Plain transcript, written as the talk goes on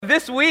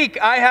this week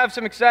I have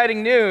some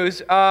exciting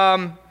news.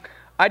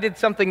 I did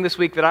something this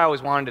week that I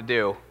always wanted to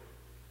do.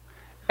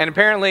 And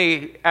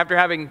apparently, after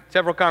having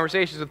several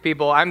conversations with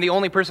people, I'm the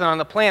only person on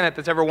the planet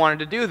that's ever wanted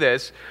to do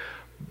this.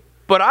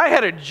 But I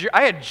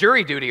had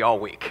jury duty all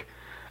week,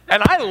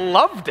 and I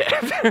loved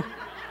it.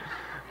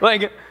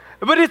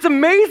 But it's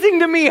amazing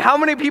to me how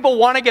many people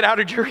want to get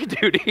out of jury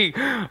duty.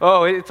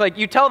 Oh, it's like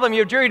you tell them you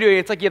have jury duty,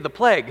 it's like you have the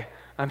plague.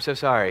 I'm so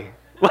sorry.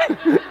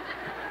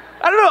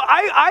 I don't know,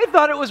 I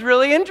thought it was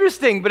really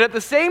interesting, but at the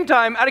same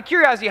time, out of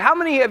curiosity, how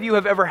many of you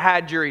have ever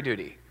had jury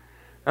duty?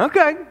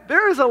 Okay,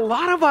 there's a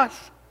lot of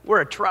us. We're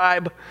a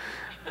tribe.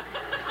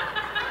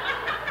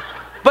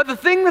 But the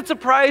thing that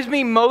surprised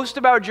me most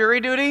about jury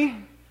duty,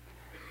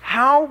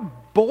 how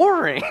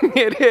boring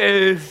it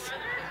is.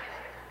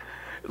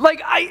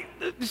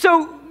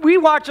 So we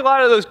watch a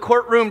lot of those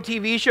courtroom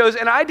TV shows,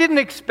 and I didn't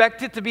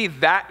expect it to be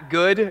that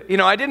good. You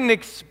know, I didn't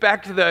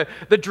expect the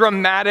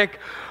dramatic,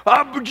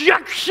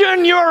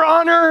 objection, Your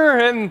Honor,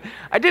 and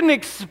I didn't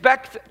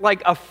expect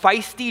like a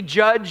feisty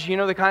judge, you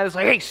know, the kind that's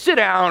like, hey, sit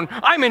down,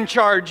 I'm in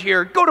charge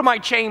here, go to my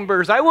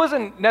chambers. I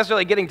wasn't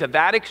necessarily getting to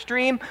that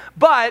extreme,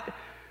 but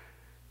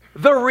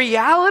the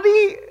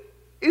reality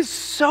is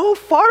so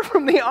far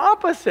from the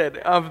opposite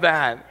of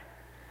that.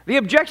 The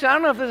objection, I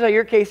don't know if this is how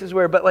your cases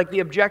were, but like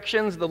the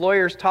objections, the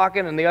lawyer's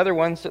talking and the other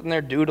one's sitting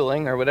there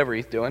doodling or whatever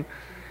he's doing.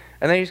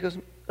 And then he just goes,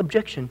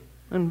 objection,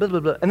 and blah,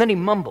 blah, blah. And then he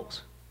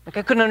mumbles. Like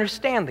I couldn't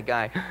understand the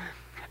guy.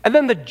 And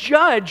then the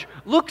judge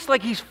looks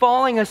like he's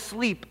falling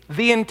asleep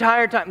the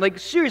entire time. Like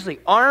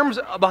seriously, arms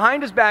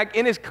behind his back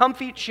in his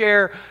comfy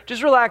chair,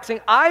 just relaxing,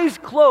 eyes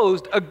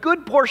closed a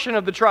good portion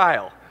of the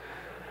trial.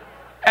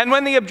 And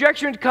when the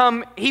objection would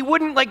come, he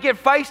wouldn't like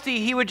get feisty,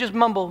 he would just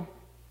mumble,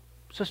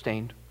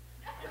 sustained.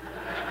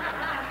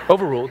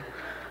 Overruled.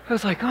 I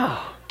was like,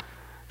 oh.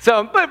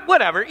 So, but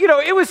whatever. You know,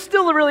 it was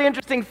still a really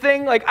interesting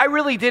thing. Like, I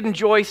really did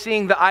enjoy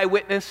seeing the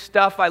eyewitness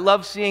stuff. I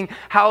love seeing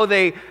how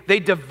they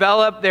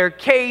develop their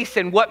case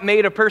and what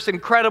made a person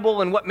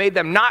credible and what made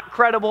them not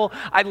credible.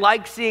 I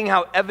like seeing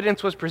how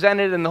evidence was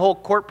presented and the whole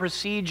court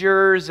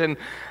procedures. And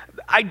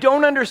I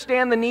don't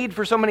understand the need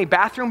for so many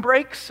bathroom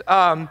breaks.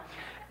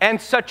 And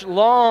such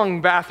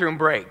long bathroom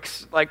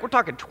breaks. Like, we're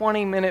talking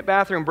 20-minute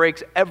bathroom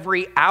breaks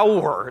every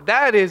hour.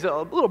 That is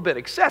a little bit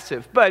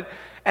excessive.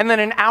 And then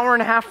an hour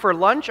and a half for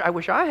lunch. I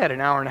wish I had an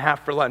hour and a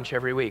half for lunch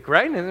every week,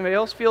 right? Anybody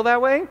else feel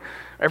that way?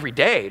 Every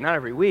day, not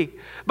every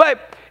week.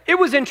 But it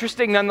was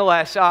interesting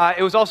nonetheless.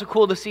 It was also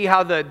cool to see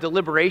how the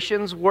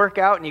deliberations work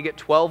out and you get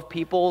 12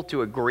 people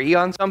to agree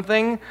on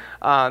something.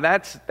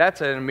 That's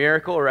a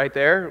miracle right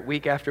there,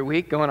 week after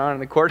week going on in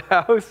the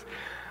courthouse.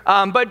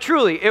 But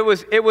truly, it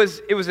was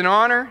an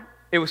honor.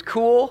 It was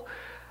cool.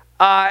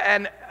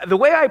 And the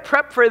way I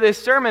prepped for this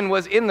sermon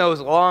was in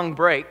those long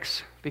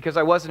breaks because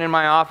I wasn't in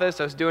my office.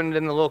 I was doing it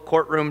in the little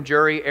courtroom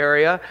jury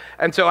area.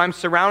 And so I'm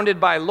surrounded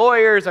by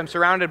lawyers. I'm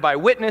surrounded by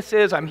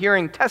witnesses. I'm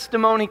hearing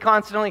testimony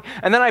constantly.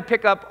 And then I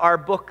pick up our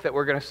book that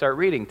we're going to start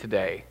reading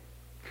today.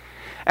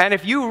 And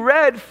if you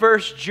read 1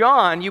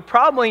 John, you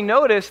probably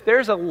noticed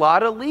there's a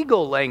lot of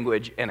legal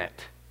language in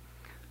it.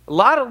 A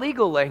lot of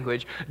legal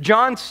language.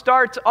 John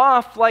starts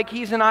off like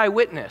he's an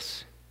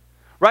eyewitness,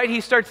 right?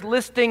 He starts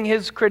listing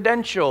his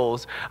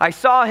credentials. I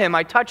saw him,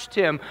 I touched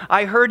him,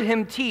 I heard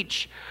him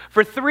teach.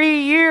 For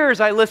 3 years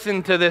I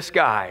listened to this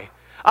guy.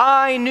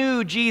 I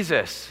knew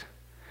Jesus.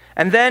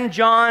 And then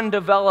John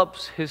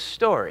develops his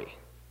story.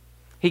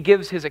 He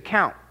gives his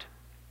account.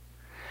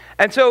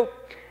 And so,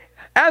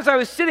 as I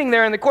was sitting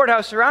there in the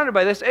courthouse surrounded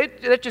by this,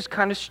 it just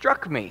kind of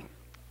struck me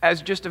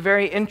as just a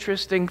very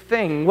interesting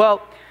thing.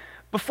 Well,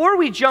 before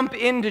we jump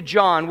into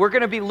John, we're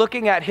going to be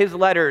looking at his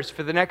letters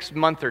for the next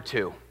month or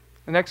two,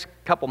 the next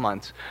couple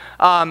months.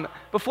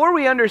 Before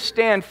we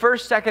understand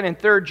 1st, 2nd, and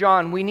 3rd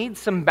John, we need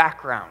some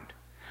background.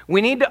 We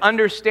need to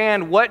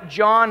understand what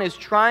John is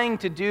trying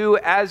to do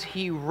as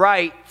he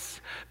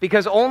writes,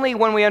 because only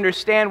when we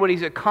understand what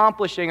he's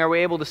accomplishing are we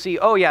able to see,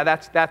 oh yeah,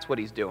 that's what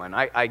he's doing.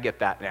 I get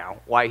that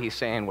now, why he's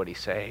saying what he's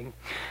saying.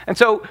 And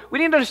so we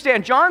need to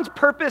understand John's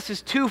purpose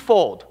is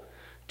twofold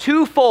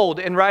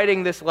in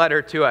writing this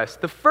letter to us.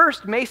 The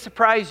first may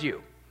surprise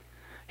you.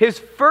 His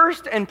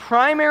first and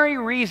primary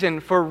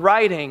reason for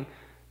writing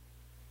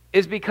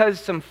is because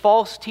some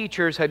false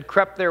teachers had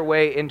crept their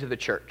way into the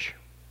church.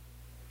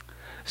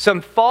 Some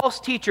false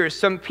teachers,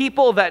 some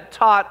people that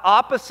taught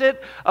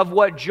opposite of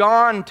what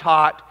John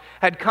taught,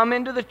 had come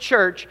into the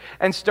church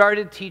and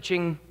started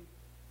teaching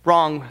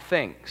wrong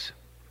things.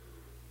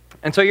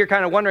 And so you're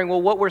kind of wondering,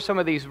 well, what were some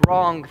of these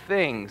wrong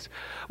things?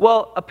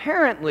 Well,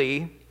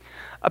 apparently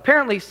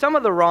some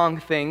of the wrong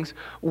things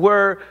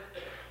were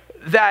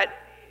that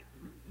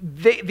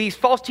these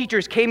false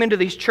teachers came into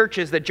these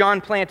churches that John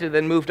planted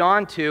and moved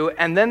on to,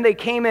 and then they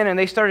came in and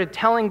they started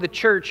telling the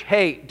church,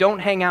 hey, don't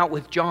hang out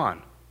with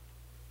John.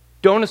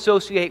 Don't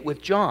associate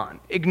with John.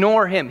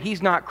 Ignore him.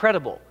 He's not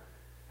credible.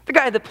 The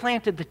guy that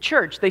planted the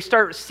church. They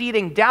start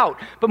seeding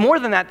doubt. But more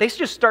than that, they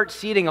just start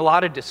seeding a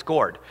lot of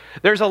discord.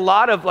 There's a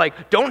lot of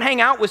like, don't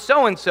hang out with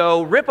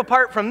so-and-so, rip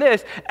apart from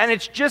this. And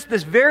it's just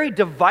this very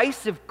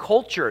divisive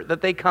culture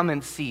that they come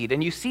and seed.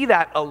 And you see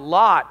that a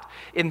lot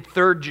in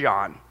 3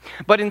 John.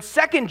 But in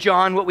 2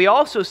 John, what we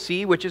also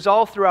see, which is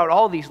all throughout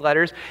all these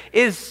letters,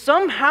 is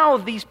somehow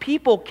these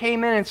people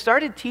came in and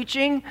started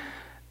teaching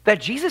that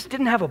Jesus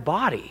didn't have a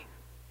body.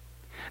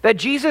 That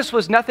Jesus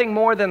was nothing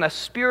more than a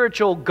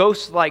spiritual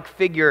ghost-like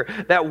figure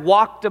that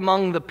walked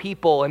among the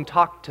people and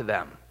talked to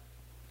them.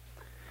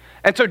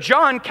 And so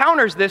John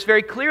counters this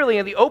very clearly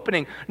in the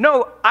opening.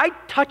 No, I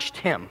touched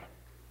him.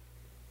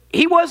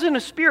 He wasn't a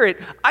spirit.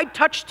 I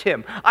touched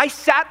him. I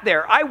sat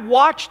there. I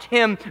watched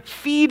him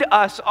feed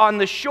us on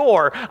the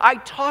shore. I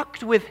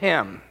talked with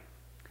him.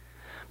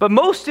 But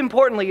most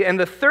importantly, and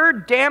the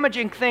third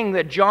damaging thing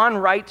that John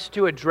writes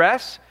to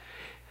address,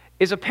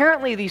 is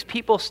apparently these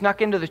people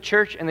snuck into the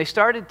church and they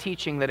started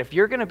teaching that if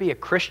you're going to be a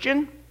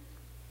Christian,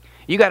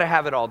 you got to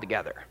have it all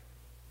together.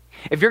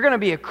 If you're going to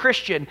be a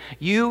Christian,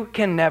 you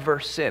can never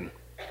sin.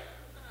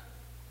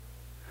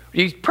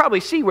 You probably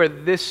see where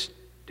this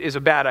is a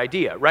bad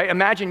idea, right?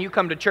 Imagine you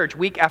come to church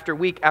week after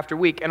week after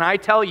week, and I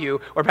tell you,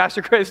 or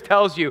Pastor Chris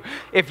tells you,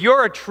 if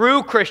you're a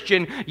true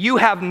Christian, you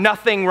have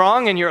nothing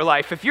wrong in your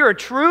life. If you're a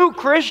true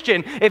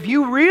Christian, if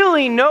you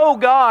really know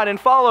God and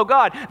follow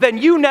God, then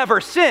you never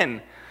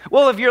sin.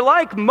 Well, if you're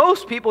like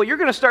most people, you're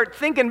going to start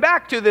thinking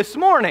back to this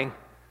morning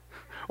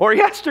or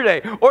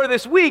yesterday or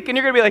this week, and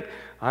you're going to be like,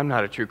 I'm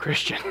not a true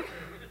Christian.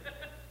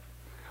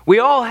 We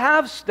all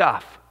have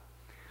stuff.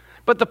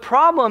 But the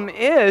problem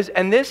is,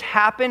 and this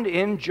happened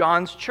in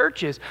John's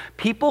churches,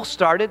 people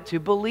started to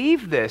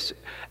believe this.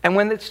 And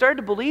when they started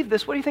to believe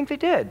this, what do you think they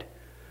did?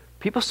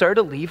 People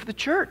started to leave the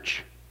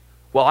church.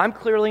 Well, I'm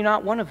clearly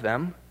not one of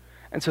them.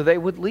 And so they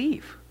would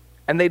leave,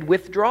 and they'd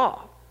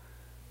withdraw.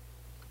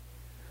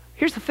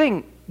 Here's the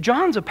thing.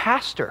 John's a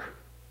pastor.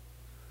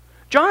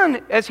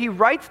 John, as he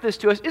writes this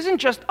to us, isn't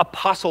just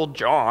Apostle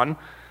John,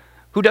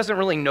 who doesn't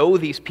really know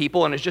these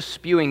people and is just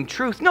spewing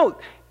truth. No,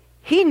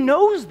 he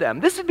knows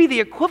them. This would be the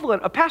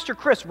equivalent of Pastor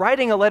Chris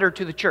writing a letter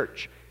to the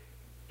church.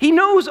 He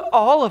knows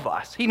all of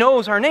us. He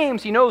knows our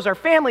names. He knows our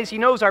families. He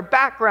knows our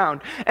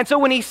background. And so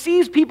when he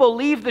sees people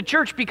leave the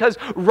church because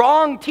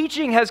wrong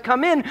teaching has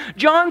come in,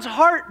 John's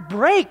heart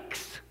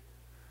breaks.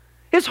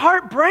 His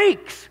heart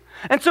breaks.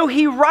 And so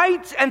he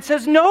writes and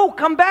says, no,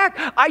 come back.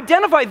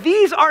 Identify.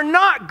 These are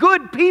not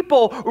good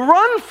people.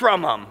 Run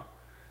from them.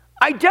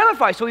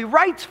 Identify. So he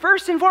writes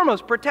first and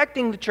foremost,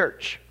 protecting the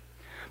church.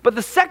 But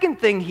the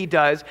second thing he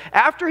does,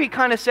 after he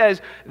kind of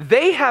says,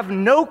 they have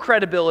no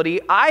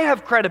credibility, I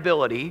have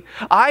credibility,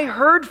 I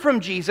heard from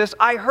Jesus,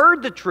 I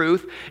heard the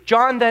truth,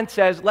 John then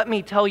says, let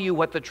me tell you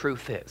what the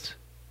truth is.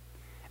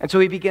 And so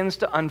he begins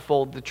to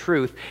unfold the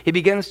truth. He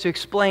begins to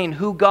explain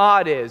who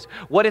God is,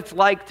 what it's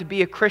like to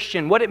be a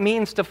Christian, what it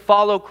means to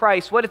follow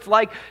Christ, what it's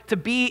like to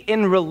be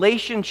in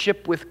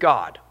relationship with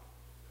God.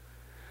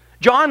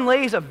 John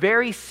lays a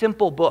very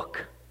simple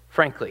book,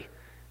 frankly.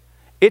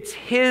 It's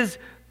his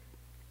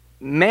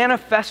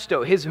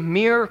manifesto, his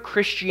mere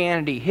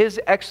Christianity, his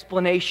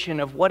explanation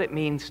of what it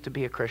means to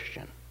be a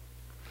Christian.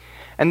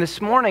 And this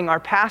morning,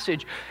 our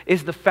passage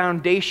is the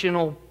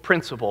foundational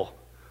principle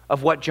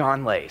of what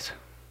John lays.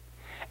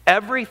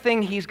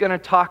 Everything he's going to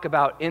talk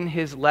about in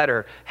his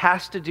letter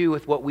has to do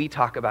with what we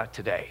talk about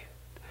today.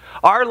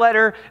 Our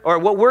letter, or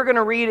what we're going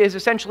to read, is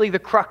essentially the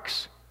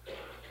crux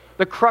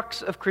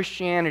of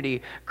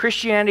Christianity.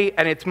 Christianity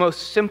at its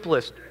most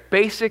simplest,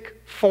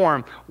 basic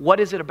form. What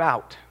is it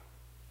about?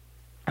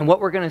 And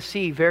what we're going to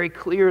see very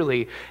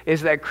clearly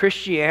is that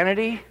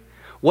Christianity,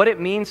 what it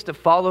means to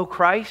follow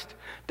Christ,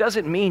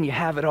 doesn't mean you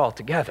have it all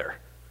together.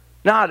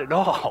 Not at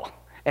all.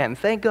 And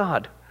thank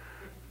God.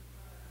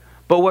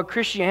 But what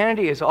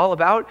Christianity is all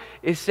about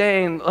is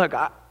saying, look,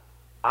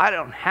 I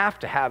don't have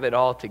to have it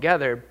all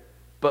together,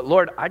 but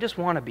Lord, I just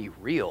want to be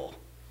real.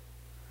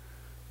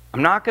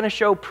 I'm not going to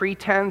show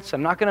pretense.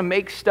 I'm not going to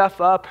make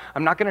stuff up.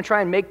 I'm not going to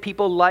try and make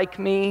people like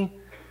me.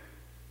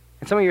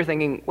 And some of you are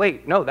thinking,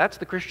 wait, no, that's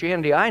the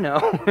Christianity I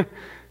know.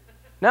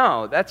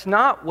 No, that's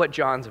not what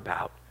John's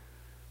about.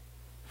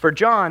 For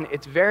John,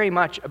 it's very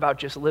much about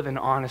just living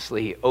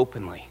honestly,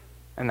 openly,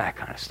 and that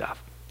kind of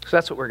stuff. So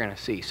that's what we're going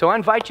to see. So I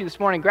invite you this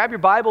morning, grab your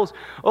Bibles,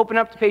 open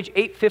up to page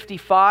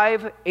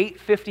 855,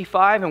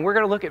 and we're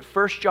going to look at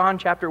 1 John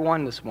chapter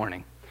 1 this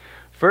morning.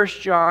 1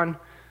 John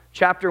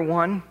chapter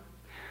 1.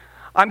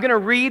 I'm going to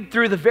read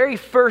through the very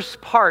first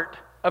part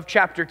of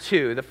chapter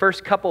 2, the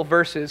first couple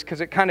verses,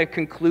 because it kind of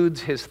concludes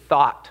his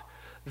thought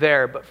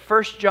there. But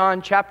 1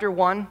 John chapter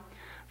 1,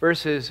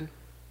 verses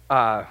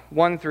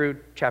 1 through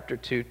chapter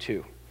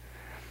 2.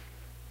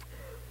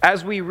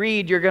 As we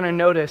read, you're going to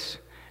notice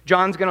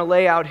John's going to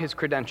lay out his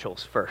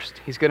credentials first.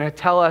 He's going to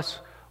tell us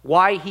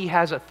why he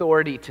has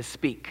authority to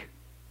speak,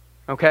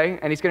 okay?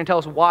 And he's going to tell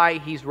us why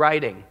he's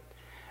writing.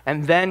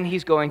 And then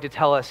he's going to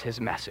tell us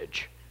his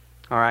message,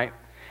 all right?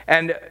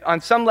 And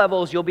on some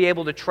levels, you'll be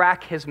able to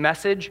track his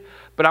message,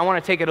 but I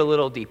want to take it a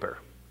little deeper,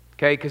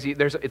 okay? Because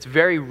it's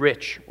very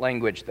rich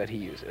language that he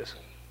uses.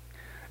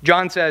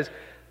 John says,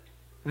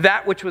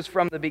 that which was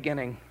from the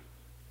beginning,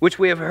 which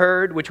we have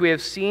heard, which we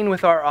have seen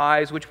with our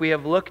eyes, which we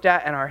have looked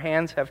at and our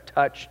hands have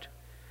touched,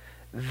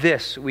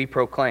 this we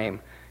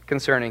proclaim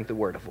concerning the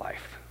word of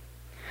life.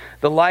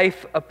 The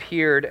life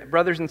appeared.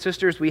 Brothers and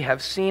sisters, we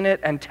have seen it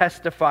and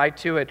testified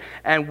to it,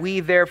 and we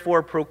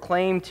therefore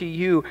proclaim to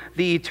you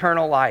the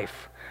eternal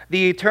life.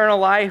 The eternal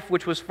life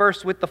which was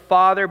first with the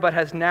Father but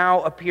has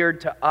now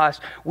appeared to us.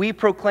 We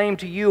proclaim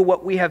to you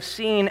what we have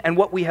seen and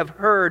what we have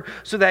heard,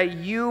 so that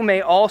you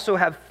may also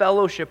have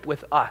fellowship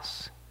with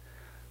us,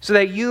 so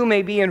that you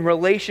may be in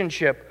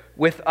relationship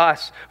with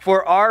us.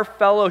 For our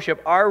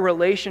fellowship, our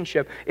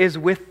relationship is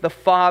with the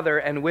Father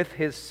and with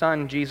His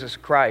Son, Jesus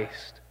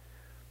Christ.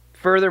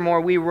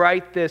 Furthermore, we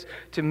write this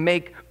to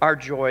make our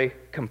joy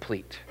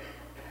complete.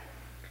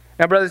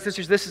 Now, brothers and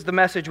sisters, this is the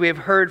message we have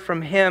heard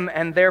from Him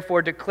and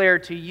therefore declare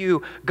to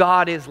you: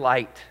 God is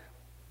light.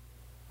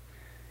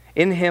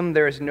 In Him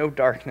there is no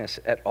darkness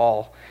at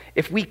all.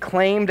 If we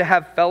claim to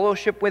have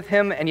fellowship with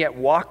Him and yet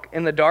walk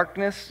in the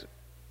darkness,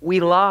 we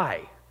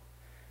lie,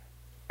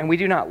 and we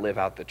do not live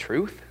out the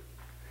truth.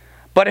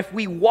 But if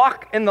we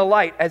walk in the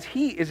light as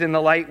He is in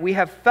the light, we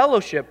have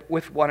fellowship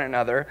with one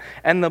another,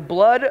 and the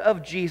blood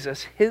of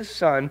Jesus, His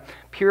Son,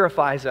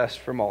 purifies us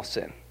from all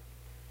sin.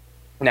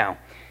 Now,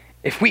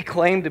 if we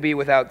claim to be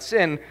without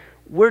sin,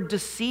 we're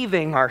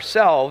deceiving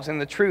ourselves and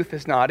the truth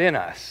is not in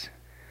us.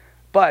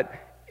 But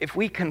if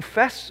we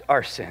confess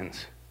our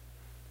sins,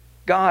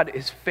 God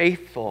is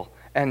faithful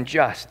and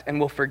just and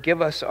will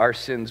forgive us our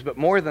sins. But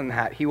more than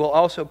that, He will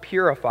also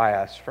purify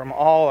us from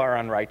all our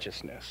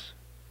unrighteousness.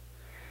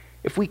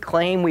 If we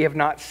claim we have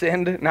not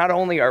sinned, not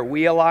only are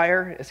we a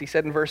liar, as he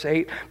said in verse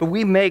 8, but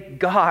we make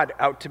God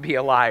out to be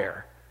a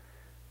liar,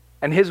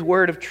 and His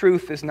word of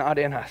truth is not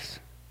in us.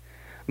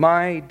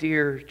 My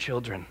dear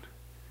children,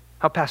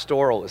 how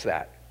pastoral is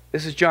that?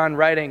 This is John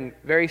writing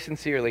very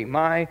sincerely.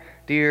 My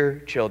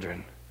dear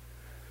children,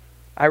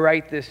 I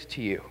write this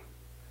to you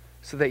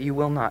so that you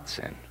will not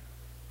sin.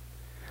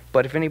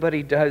 But if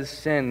anybody does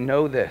sin,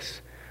 know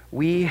this: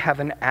 we have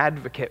an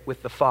advocate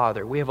with the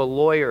Father. We have a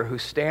lawyer who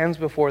stands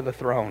before the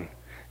throne,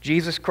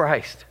 Jesus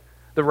Christ,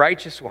 the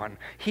righteous one.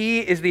 He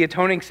is the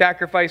atoning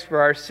sacrifice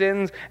for our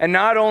sins, and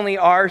not only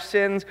our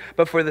sins,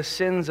 but for the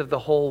sins of the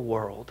whole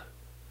world.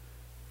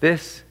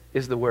 This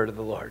is the word of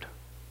the Lord.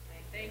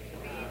 Thanks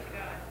be to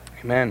God.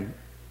 Amen.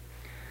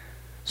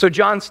 So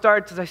John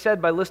starts, as I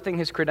said, by listing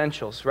his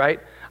credentials, right?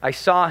 I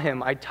saw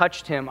Him, I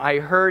touched Him, I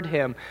heard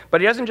Him.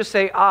 But he doesn't just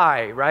say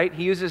I, right?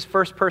 He uses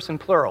first person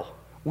plural.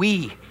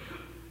 We.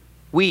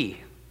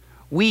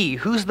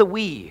 Who's the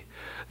we?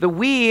 The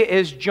we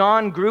is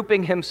John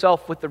grouping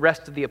himself with the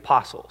rest of the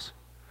apostles.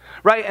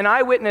 Right? An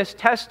eyewitness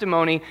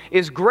testimony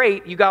is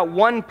great. You got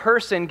one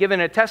person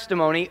giving a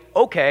testimony.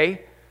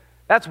 Okay,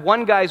 that's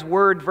one guy's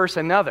word versus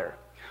another.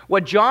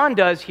 What John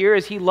does here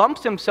is he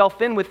lumps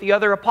himself in with the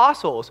other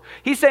apostles.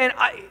 He's saying,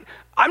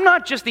 I'm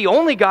not just the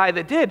only guy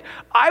that did.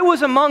 I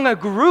was among a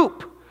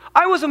group.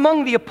 I was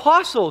among the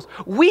apostles.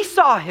 We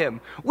saw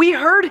Him. We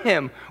heard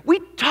Him. We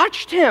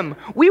touched Him.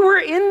 We were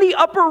in the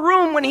upper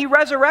room when He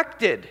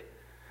resurrected.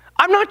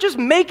 I'm not just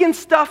making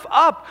stuff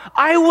up.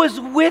 I was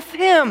with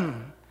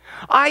Him.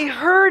 I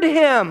heard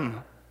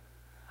Him.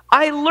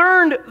 I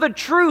learned the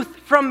truth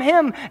from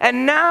Him.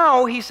 And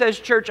now, he says,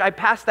 church, I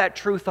pass that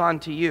truth on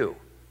to you.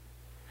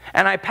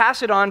 And I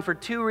pass it on for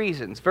two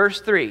reasons.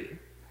 Verse 3,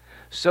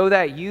 so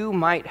that you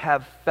might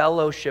have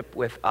fellowship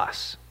with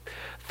us.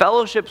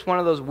 Fellowship's one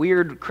of those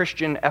weird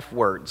Christian F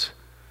words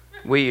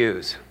we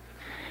use.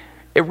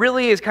 It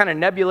really is kind of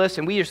nebulous,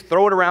 and we just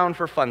throw it around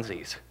for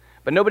funsies.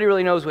 But nobody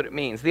really knows what it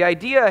means. The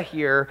idea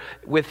here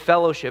with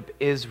fellowship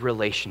is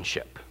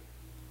relationship.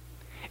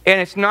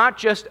 And it's not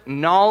just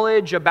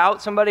knowledge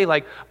about somebody,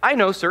 like, I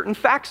know certain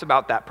facts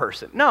about that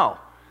person. No.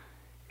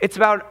 It's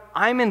about,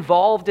 I'm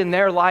involved in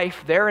their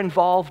life, they're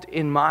involved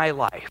in my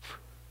life.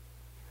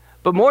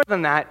 But more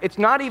than that, it's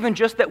not even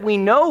just that we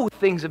know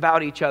things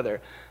about each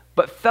other.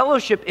 But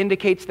fellowship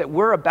indicates that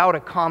we're about a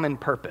common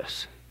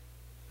purpose.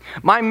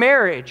 My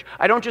marriage,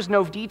 I don't just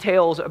know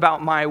details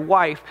about my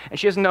wife, and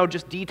she doesn't know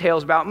just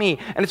details about me.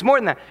 And it's more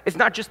than that. It's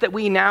not just that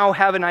we now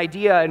have an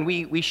idea and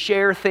we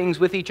share things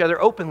with each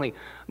other openly.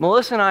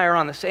 Melissa and I are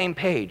on the same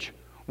page.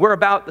 We're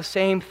about the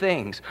same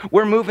things.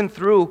 We're moving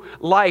through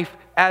life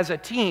as a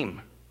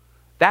team.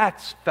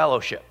 That's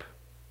fellowship.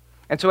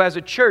 And so as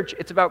a church,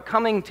 it's about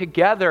coming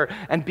together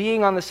and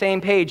being on the same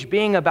page,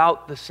 being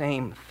about the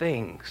same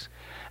things.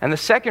 And the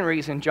second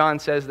reason John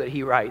says that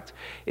he writes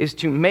is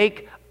to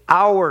make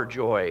our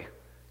joy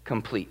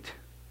complete.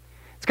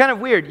 It's kind of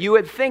weird. You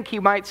would think he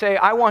might say,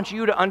 I want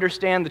you to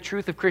understand the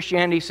truth of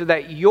Christianity so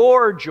that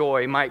your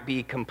joy might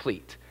be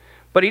complete.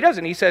 But he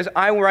doesn't. He says,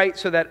 I write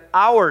so that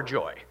our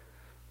joy,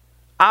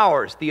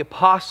 ours, the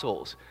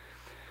apostles.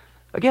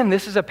 Again,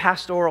 this is a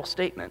pastoral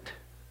statement.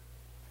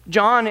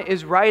 John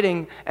is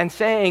writing and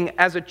saying,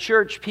 as a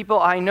church, people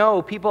I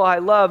know, people I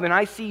love, and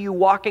I see you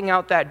walking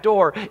out that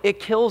door,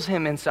 it kills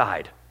him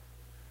inside.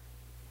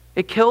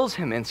 It kills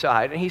him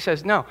inside. And he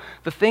says, no,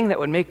 the thing that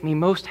would make me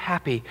most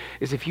happy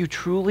is if you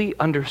truly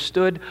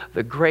understood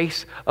the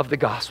grace of the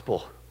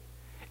gospel.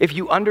 if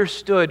you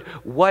understood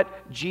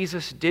what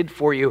Jesus did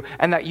for you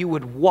and that you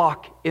would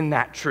walk in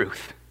that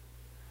truth.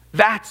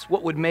 That's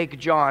what would make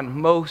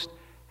John most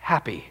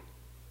happy.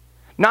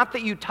 Not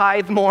that you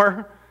tithe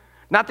more,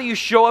 not that you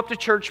show up to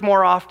church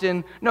more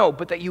often, no,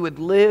 but that you would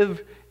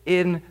live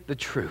in the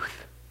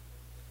truth.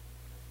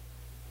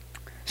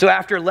 So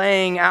after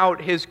laying out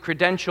his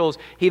credentials,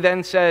 he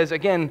then says,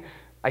 again,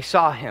 I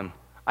saw him,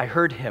 I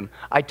heard him,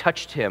 I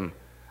touched him,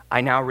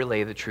 I now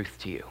relay the truth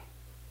to you.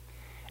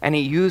 And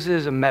he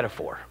uses a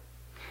metaphor.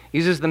 He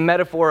uses the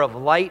metaphor of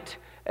light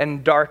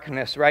and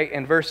darkness, right?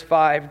 In verse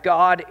 5,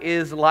 God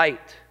is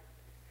light.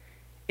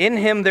 In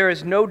him there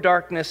is no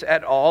darkness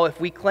at all.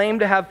 If we claim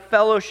to have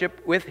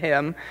fellowship with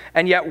him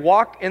and yet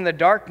walk in the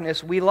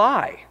darkness, we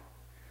lie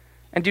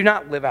and do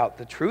not live out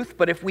the truth.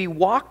 But if we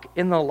walk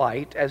in the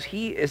light as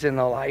he is in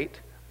the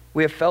light,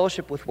 we have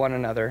fellowship with one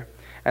another,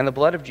 and the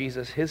blood of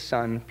Jesus, his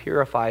Son,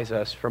 purifies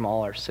us from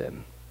all our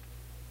sin.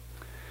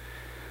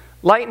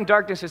 Light and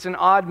darkness is an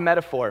odd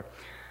metaphor.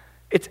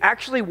 It's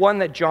actually one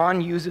that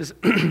John uses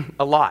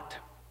a lot.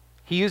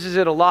 He uses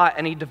it a lot,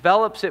 and he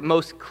develops it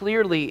most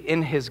clearly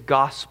in his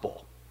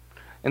gospel,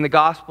 in the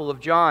Gospel of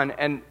John,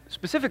 and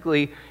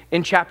specifically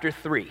in chapter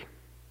 3.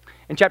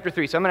 In chapter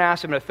 3, so I'm going to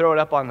ask him to throw it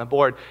up on the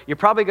board. You're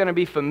probably going to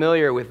be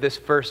familiar with this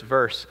first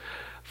verse.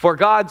 For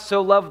God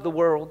so loved the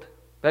world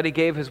that he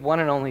gave his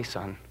one and only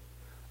Son,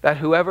 that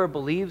whoever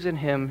believes in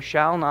him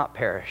shall not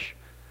perish,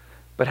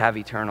 but have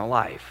eternal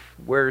life.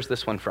 Where's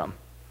this one from?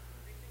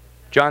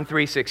 John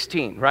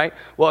 3:16, right?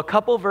 Well, a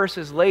couple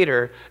verses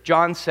later,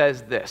 John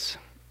says this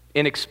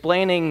in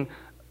explaining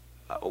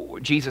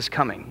Jesus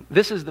coming.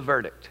 This is the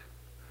verdict.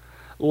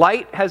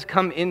 Light has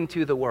come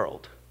into the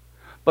world,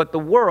 but the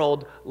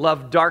world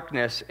loved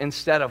darkness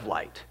instead of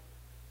light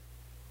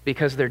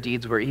because their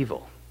deeds were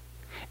evil.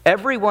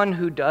 Everyone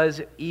who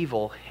does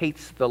evil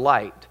hates the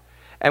light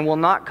and will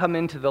not come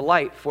into the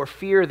light for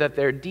fear that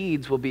their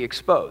deeds will be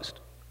exposed.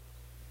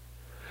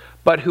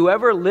 But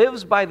whoever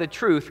lives by the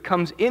truth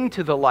comes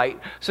into the light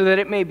so that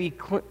it may be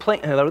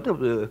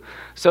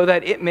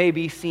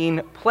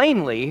seen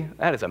plainly,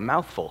 that is a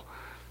mouthful,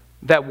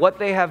 that what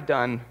they have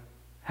done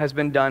has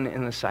been done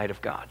in the sight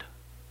of God.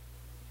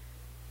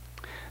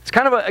 It's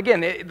kind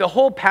of, the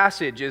whole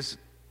passage is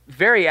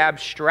very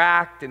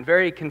abstract and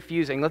very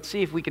confusing. Let's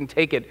see if we can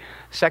take it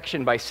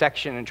section by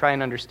section and try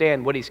and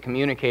understand what he's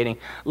communicating.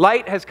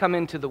 Light has come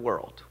into the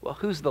world. Well,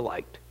 who's the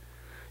light?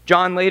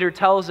 John later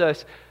tells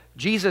us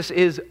Jesus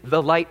is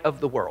the light of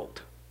the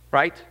world,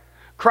 right?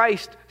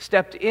 Christ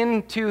stepped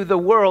into the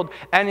world,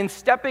 and in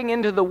stepping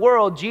into the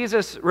world,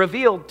 Jesus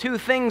revealed two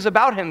things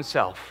about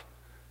himself.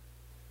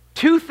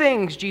 Two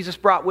things Jesus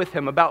brought with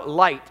him about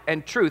light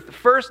and truth. The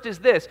first is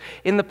this: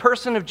 in the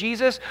person of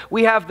Jesus,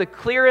 we have the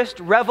clearest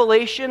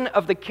revelation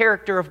of the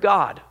character of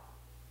God.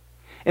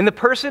 In the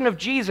person of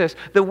Jesus,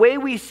 the way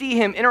we see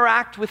him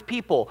interact with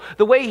people,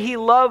 the way he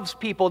loves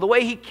people, the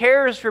way he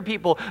cares for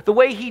people, the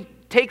way he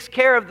takes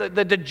care of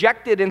the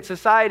dejected in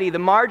society, the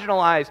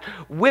marginalized,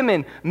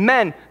 women,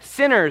 men,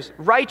 sinners,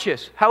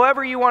 righteous,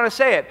 however you want to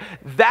say it.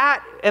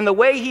 That and the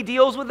way he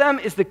deals with them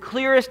is the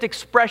clearest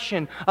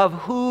expression of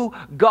who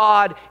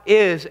God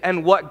is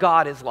and what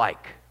God is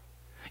like.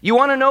 You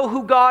want to know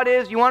who God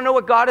is? You want to know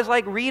what God is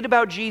like? Read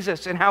about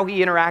Jesus and how he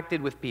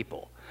interacted with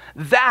people.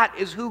 That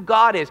is who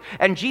God is.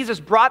 And Jesus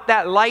brought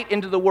that light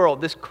into the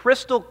world, this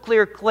crystal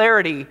clear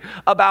clarity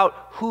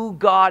about who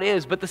God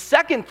is. But the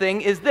second thing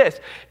is this: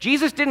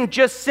 Jesus didn't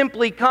just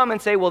simply come and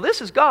say, well,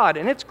 this is God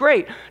and it's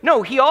great.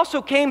 No, he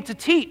also came to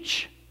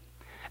teach.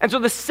 And so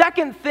the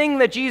second thing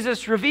that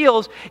Jesus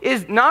reveals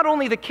is not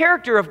only the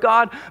character of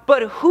God,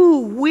 but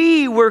who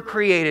we were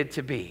created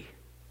to be.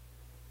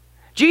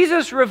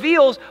 Jesus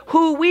reveals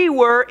who we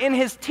were in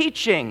his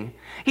teaching.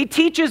 He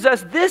teaches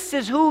us this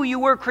is who you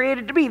were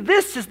created to be.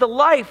 This is the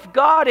life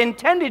God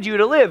intended you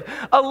to live.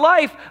 A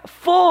life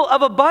full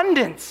of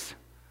abundance.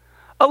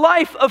 A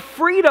life of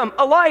freedom.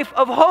 A life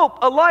of hope.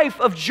 A life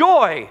of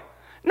joy.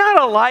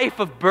 Not a life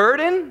of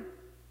burden.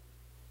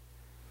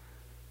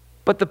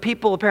 But the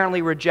people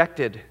apparently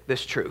rejected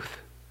this truth.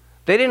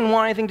 They didn't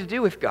want anything to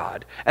do with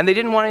God. And they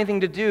didn't want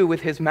anything to do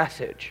with his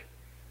message.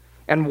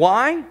 And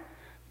why?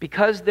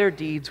 Because their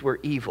deeds were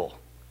evil,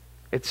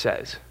 it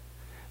says.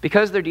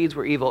 Because their deeds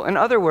were evil. In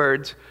other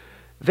words,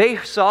 they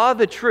saw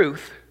the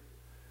truth,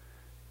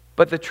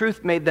 but the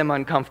truth made them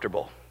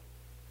uncomfortable.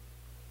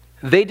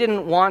 They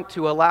didn't want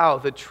to allow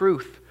the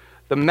truth,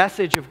 the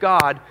message of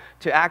God,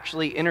 to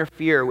actually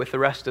interfere with the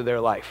rest of their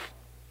life.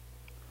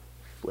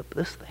 Flip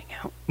this thing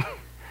out.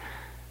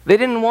 They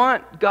didn't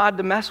want God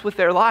to mess with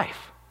their life.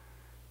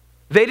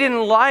 They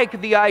didn't like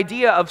the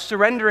idea of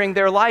surrendering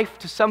their life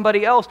to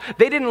somebody else.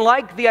 They didn't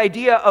like the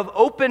idea of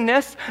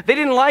openness. They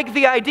didn't like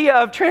the idea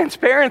of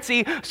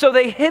transparency, so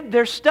they hid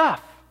their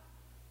stuff.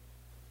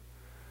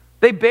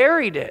 They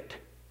buried it.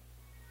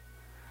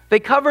 They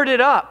covered it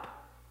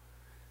up.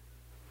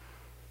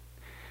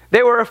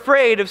 They were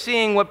afraid of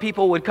seeing what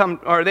people would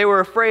come, or they were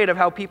afraid of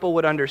how people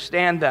would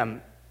understand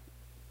them.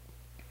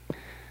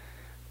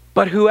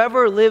 But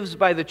whoever lives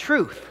by the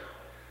truth,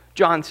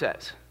 John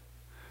says,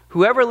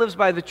 whoever lives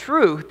by the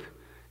truth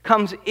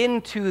comes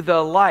into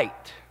the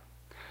light,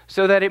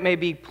 so that it may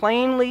be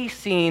plainly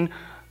seen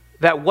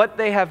that what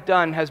they have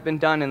done has been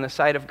done in the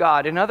sight of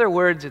God. In other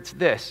words, it's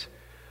this: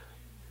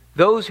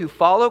 those who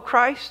follow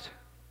Christ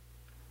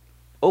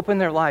open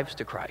their lives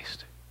to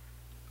Christ.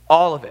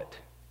 All of it.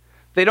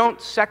 They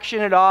don't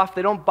section it off.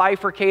 They don't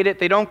bifurcate it.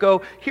 They don't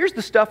go, here's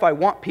the stuff I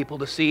want people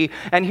to see,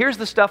 and here's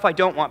the stuff I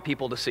don't want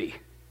people to see.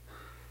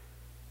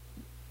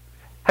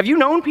 Have you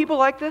known people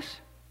like this?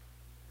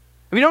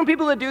 Have you known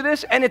people that do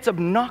this? And it's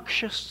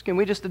obnoxious, can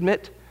we just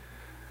admit?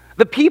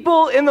 The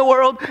people in the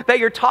world that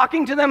you're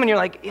talking to them and you're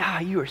like, yeah,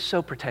 you are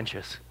so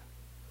pretentious.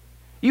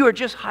 You are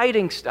just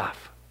hiding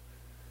stuff.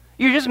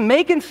 You're just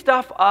making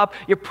stuff up.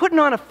 You're putting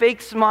on a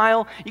fake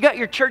smile. You got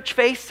your church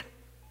face.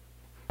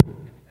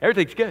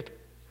 Everything's good.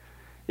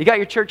 You got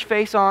your church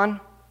face on.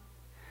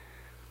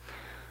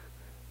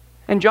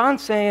 And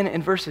John's saying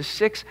in verses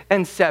 6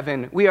 and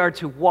 7, we are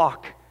to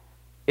walk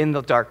in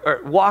the dark,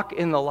 or walk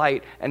in the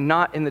light and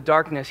not in the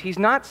darkness. He's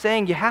not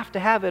saying you have to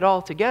have it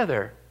all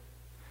together.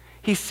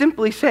 He's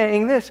simply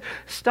saying this: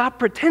 stop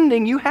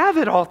pretending you have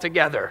it all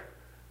together.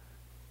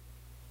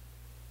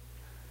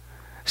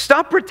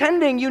 Stop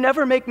pretending you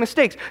never make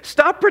mistakes.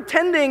 Stop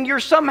pretending you're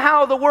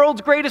somehow the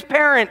world's greatest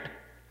parent,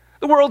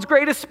 the world's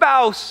greatest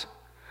spouse,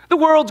 the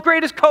world's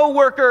greatest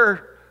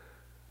co-worker,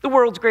 the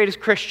world's greatest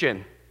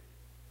Christian.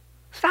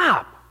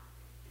 Stop.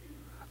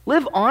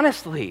 Live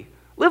honestly.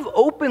 Live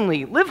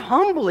openly. Live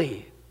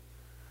humbly.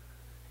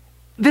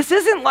 This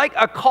isn't like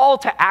a call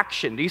to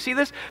action. Do you see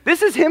this?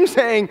 This is him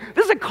saying,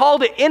 this is a call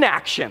to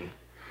inaction.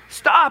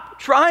 Stop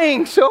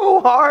trying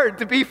so hard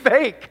to be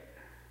fake.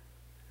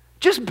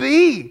 Just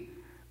be.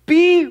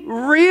 Be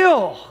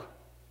real.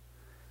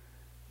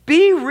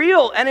 Be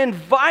real and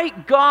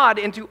invite God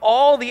into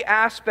all the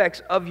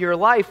aspects of your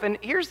life. And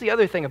here's the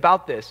other thing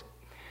about this.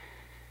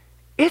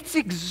 It's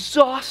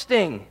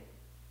exhausting.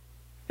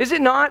 Is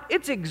it not?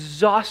 It's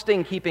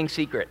exhausting keeping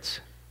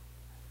secrets.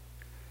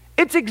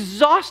 It's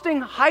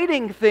exhausting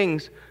hiding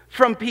things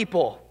from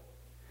people.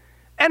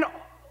 And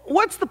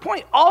what's the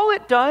point? All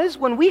it does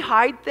when we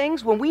hide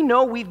things, when we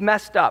know we've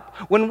messed up,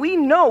 when we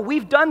know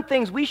we've done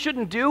things we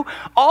shouldn't do,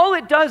 all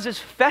it does is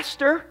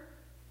fester.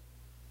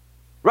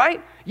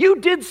 Right? You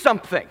did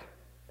something.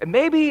 And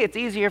maybe it's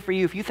easier for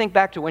you if you think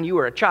back to when you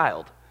were a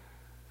child.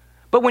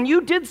 But when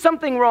you did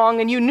something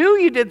wrong and you knew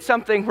you did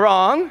something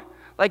wrong,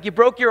 like you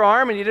broke your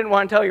arm and you didn't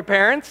want to tell your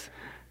parents.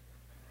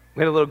 We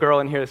had a little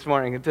girl in here this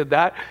morning that did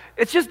that.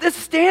 It's just this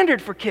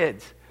standard for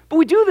kids. But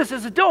we do this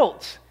as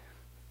adults.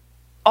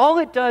 All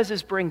it does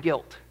is bring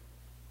guilt.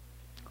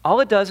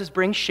 All it does is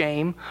bring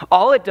shame.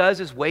 All it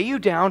does is weigh you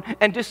down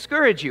and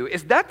discourage you.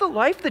 Is that the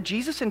life that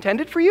Jesus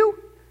intended for you?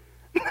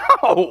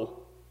 No.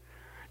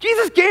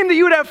 Jesus came that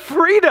you would have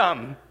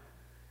freedom,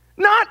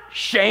 not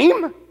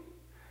shame.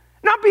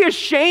 Not be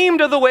ashamed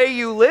of the way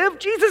you live.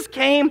 Jesus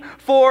came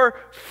for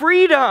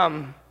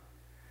freedom.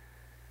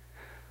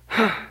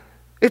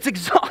 It's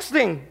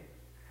exhausting.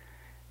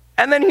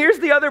 And then here's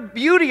the other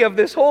beauty of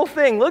this whole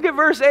thing. Look at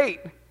verse 8.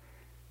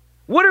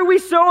 What are we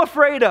so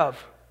afraid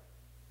of?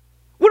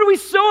 What are we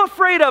so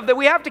afraid of that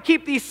we have to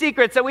keep these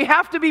secrets, that we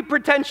have to be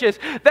pretentious,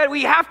 that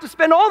we have to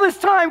spend all this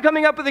time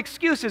coming up with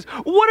excuses?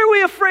 What are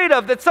we afraid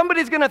of that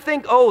somebody's going to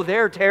think, oh,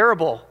 they're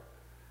terrible?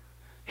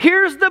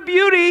 Here's the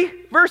beauty,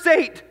 verse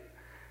 8.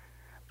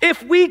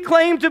 If we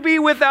claim to be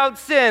without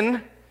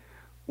sin,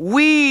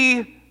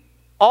 we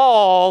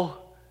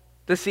all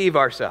deceive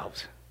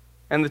ourselves,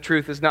 and the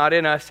truth is not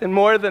in us. And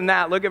more than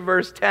that, look at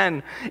verse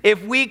 10.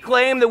 If we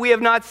claim that we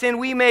have not sinned,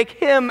 we make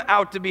him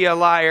out to be a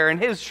liar, and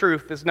his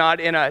truth is not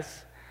in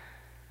us.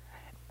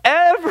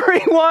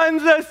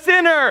 Everyone's a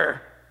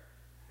sinner.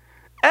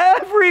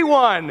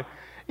 Everyone.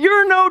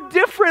 You're no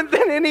different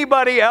than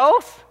anybody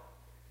else.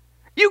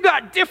 You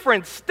got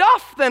different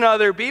stuff than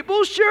other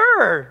people,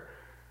 sure.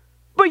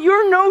 But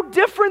you're no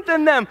different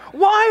than them.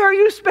 Why are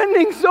you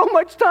spending so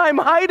much time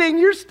hiding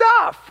your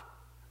stuff?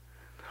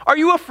 Are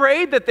you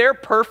afraid that they're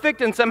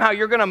perfect and somehow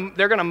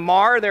they're gonna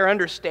mar their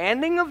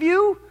understanding of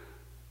you?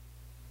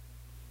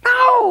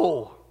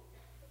 No.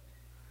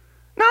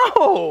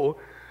 No.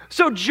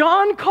 So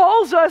John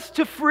calls us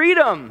to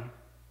freedom.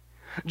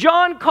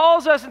 John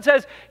calls us and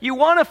says, you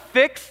want to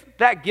fix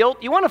that guilt?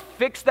 You want to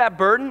fix that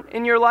burden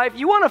in your life?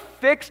 You want to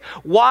fix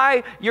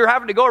why you're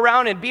having to go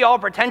around and be all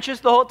pretentious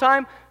the whole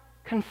time?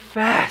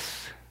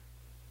 Confess.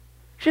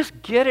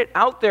 Just get it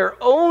out there.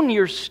 Own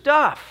your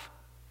stuff.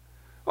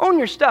 Own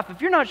your stuff.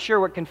 If you're not sure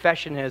what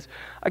confession is,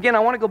 again, I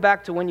want to go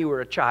back to when you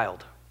were a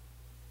child.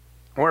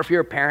 Or if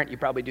you're a parent, you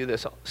probably do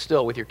this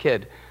still with your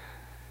kid.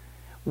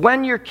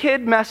 When your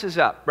kid messes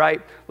up, right?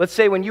 Let's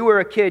say when you were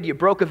a kid, you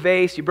broke a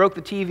vase, you broke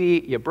the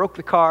TV, you broke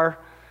the car.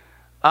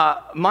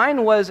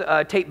 Mine was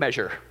a tape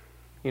measure.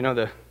 You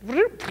know,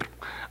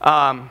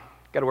 got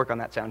to work on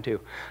that sound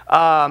too.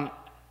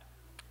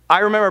 I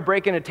remember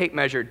breaking a tape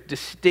measure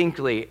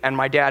distinctly, and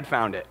my dad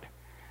found it.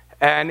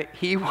 And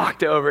he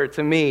walked over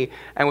to me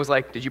and was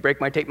like, did you break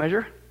my tape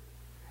measure?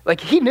 Like,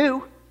 he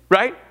knew,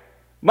 right?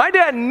 My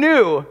dad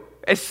knew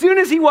as soon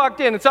as he walked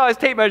in and saw his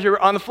tape measure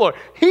on the floor.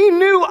 He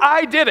knew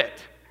I did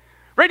it,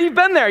 Right? You've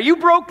been there. You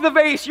broke the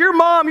vase. Your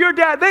mom, your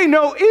dad, they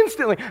know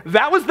instantly.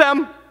 That was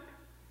them.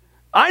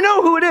 I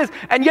know who it is.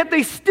 And yet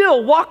they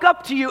still walk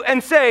up to you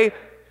and say,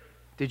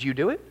 did you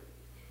do it?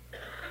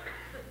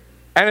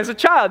 And as a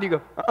child, you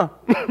go,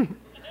 uh-uh.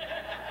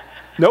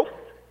 Nope.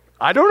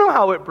 I don't know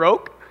how it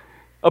broke.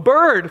 A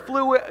bird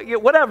flew,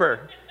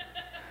 whatever.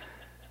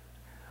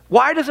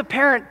 Why does a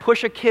parent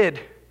push a kid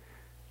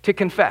to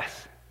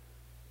confess?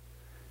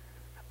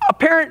 A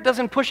parent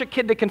doesn't push a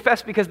kid to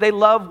confess because they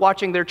love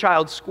watching their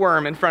child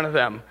squirm in front of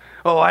them.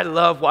 Oh, I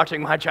love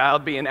watching my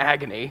child be in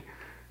agony.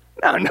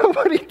 No,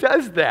 nobody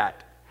does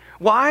that.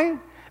 Why?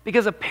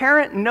 Because a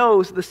parent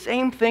knows the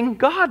same thing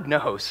God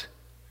knows.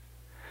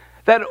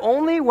 That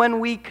only when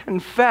we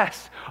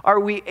confess are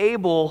we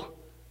able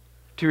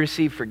to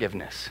receive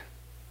forgiveness.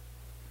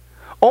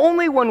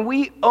 Only when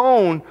we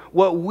own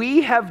what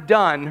we have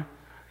done,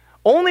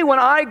 only when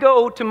I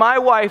go to my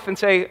wife and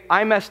say,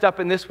 I messed up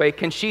in this way,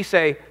 can she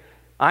say,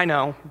 I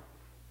know,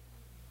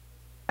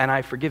 and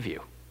I forgive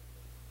you.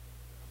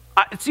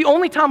 It's the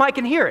only time I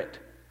can hear it,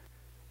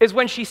 is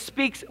when she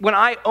speaks, when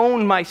I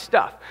own my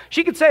stuff.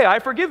 She could say, I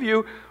forgive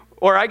you,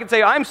 or I could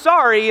say, I'm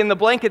sorry in the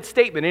blanket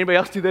statement. Anybody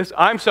else do this?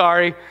 I'm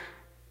sorry.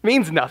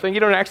 Means nothing. You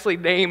don't actually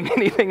name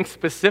anything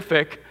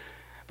specific.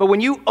 But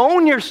when you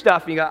own your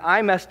stuff, you go,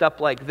 I messed up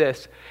like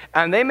this,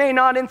 and they may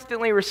not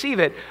instantly receive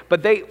it,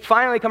 but they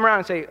finally come around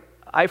and say,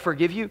 I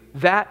forgive you,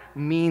 that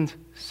means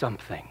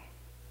something.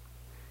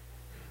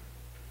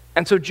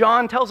 And so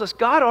John tells us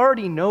God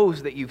already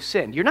knows that you've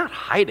sinned. You're not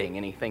hiding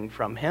anything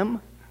from him.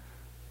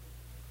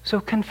 So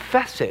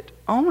confess it,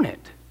 own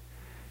it.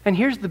 And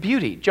here's the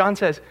beauty. John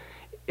says,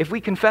 if we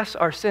confess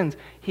our sins,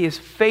 he is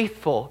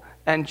faithful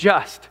and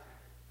just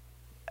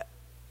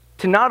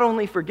to not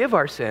only forgive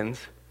our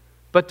sins,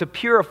 but to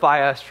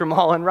purify us from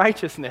all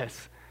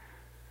unrighteousness.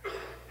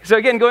 So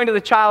again, going to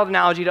the child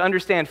analogy to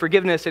understand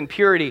forgiveness and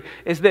purity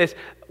is this.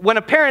 When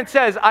a parent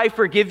says, I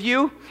forgive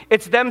you,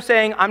 it's them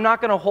saying, I'm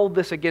not going to hold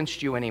this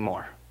against you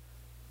anymore.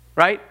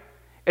 Right?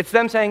 It's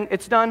them saying,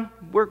 it's done.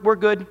 We're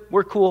good.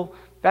 We're cool.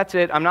 That's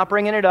it. I'm not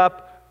bringing it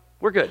up.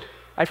 We're good.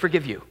 I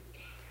forgive you.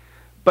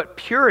 But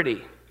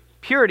purity,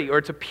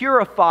 or to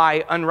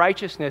purify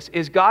unrighteousness,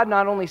 is God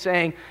not only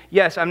saying,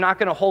 yes, I'm not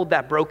going to hold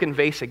that broken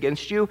vase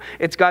against you.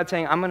 It's God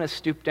saying, I'm going to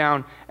stoop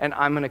down and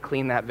I'm going to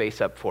clean that vase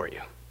up for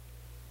you.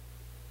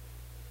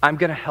 I'm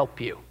going to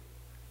help you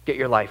get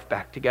your life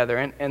back together.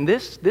 And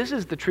this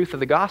is the truth of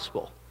the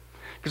gospel.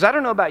 Because I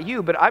don't know about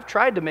you, but I've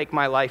tried to make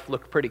my life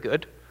look pretty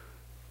good.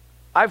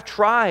 I've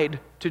tried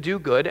to do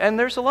good, and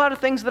there's a lot of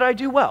things that I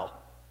do well.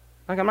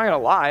 Like, I'm not going to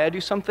lie, I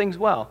do some things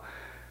well.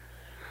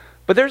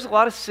 But there's a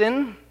lot of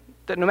sin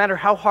that no matter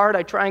how hard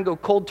I try and go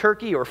cold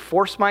turkey or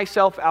force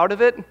myself out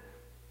of it,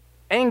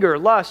 anger,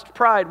 lust,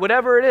 pride,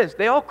 whatever it is,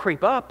 they all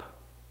creep up.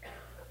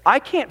 I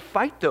can't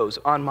fight those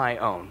on my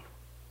own.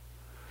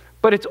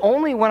 But it's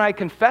only when I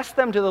confess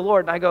them to the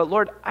Lord and I go,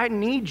 Lord, I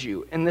need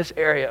you in this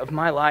area of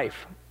my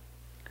life,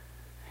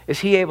 is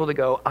he able to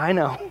go, I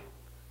know,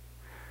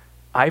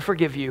 I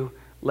forgive you,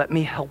 let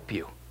me help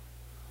you.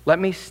 Let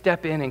me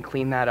step in and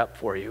clean that up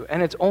for you.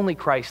 And it's only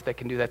Christ that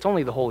can do that. It's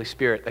only the Holy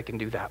Spirit that can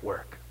do that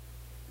work.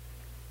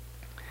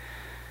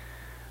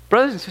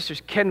 Brothers and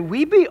sisters, can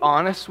we be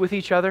honest with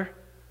each other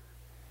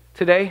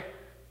today?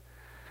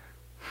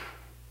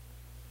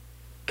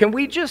 Can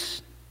we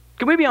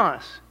be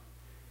honest?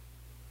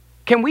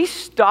 Can we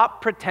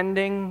stop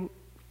pretending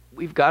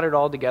we've got it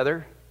all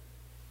together?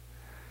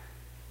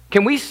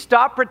 Can we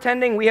stop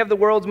pretending we have the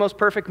world's most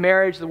perfect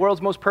marriage, the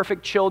world's most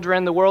perfect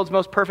children, the world's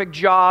most perfect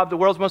job, the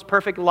world's most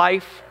perfect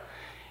life?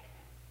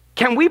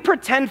 Can we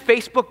pretend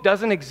Facebook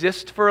doesn't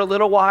exist for a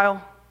little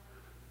while?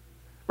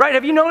 Right?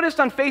 Have you noticed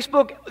on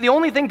Facebook, the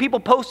only thing people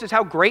post is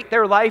how great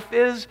their life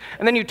is,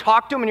 and then you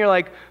talk to them and you're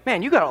like,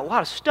 man, you got a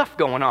lot of stuff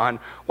going on.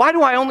 Why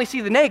do I only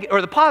see the negative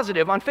or the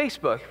positive on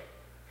Facebook?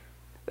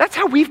 That's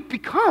how we've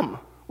become.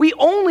 We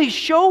only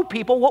show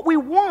people what we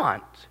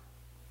want.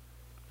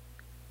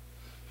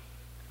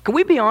 Can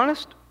we be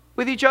honest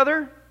with each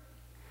other?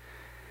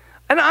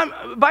 And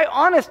by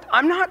honest,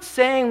 I'm not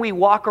saying we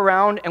walk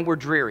around and we're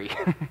dreary.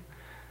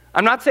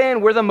 I'm not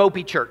saying we're the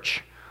mopey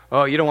church.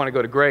 Oh, you don't want to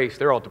go to Grace.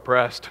 They're all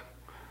depressed.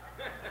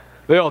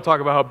 They all talk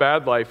about how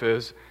bad life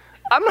is.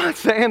 I'm not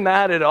saying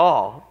that at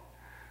all.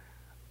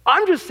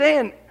 I'm just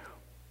saying,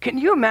 can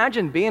you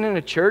imagine being in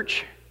a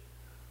church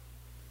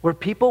where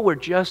people were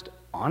just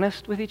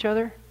honest with each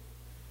other?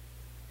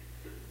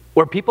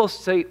 Where people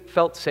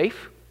felt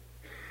safe?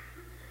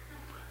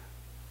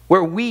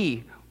 Where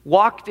we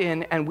walked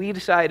in and we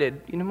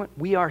decided, you know what,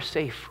 we are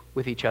safe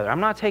with each other.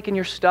 I'm not taking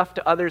your stuff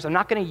to others. I'm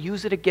not going to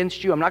use it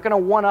against you. I'm not going to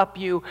one-up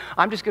you.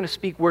 I'm just going to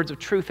speak words of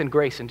truth and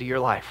grace into your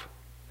life.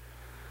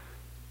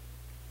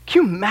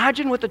 Can you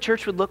imagine what the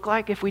church would look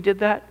like if we did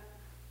that?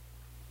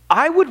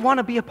 I would want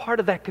to be a part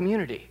of that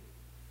community.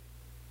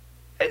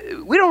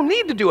 We don't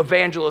need to do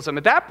evangelism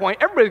at that point.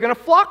 Everybody's going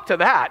to flock to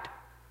that.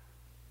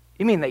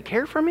 You mean they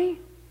care for me?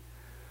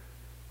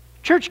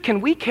 Church,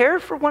 can we care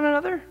for one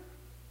another?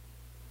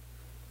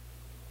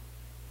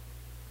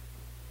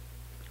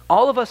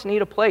 All of us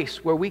need a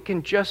place where we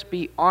can just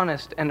be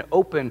honest and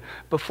open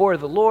before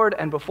the Lord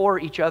and before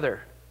each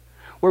other,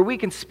 where we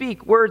can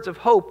speak words of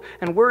hope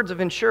and words of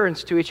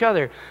assurance to each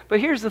other. But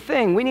here's the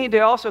thing, we need to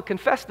also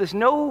confess this.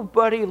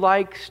 Nobody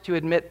likes to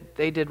admit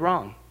they did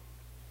wrong.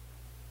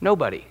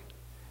 Nobody.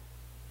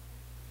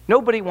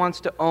 Nobody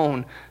wants to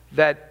own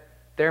that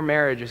their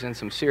marriage is in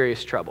some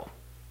serious trouble.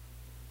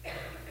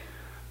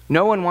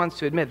 No one wants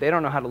to admit they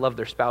don't know how to love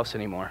their spouse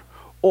anymore,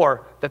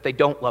 or that they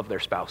don't love their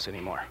spouse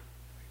anymore.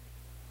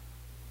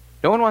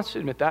 No one wants to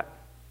admit that.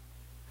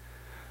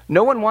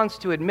 No one wants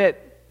to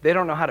admit they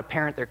don't know how to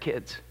parent their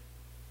kids.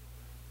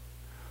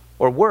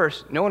 Or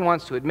worse, no one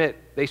wants to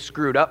admit they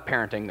screwed up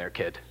parenting their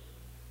kid.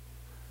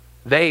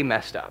 They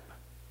messed up.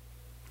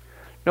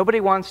 Nobody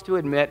wants to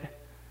admit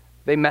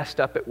they messed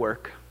up at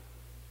work.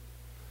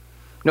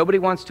 Nobody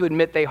wants to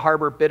admit they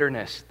harbor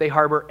bitterness, they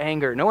harbor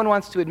anger. No one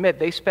wants to admit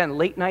they spend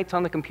late nights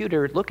on the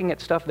computer looking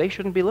at stuff they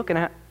shouldn't be looking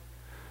at.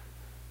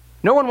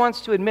 No one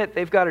wants to admit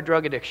they've got a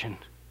drug addiction.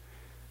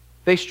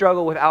 They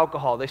struggle with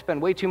alcohol. They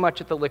spend way too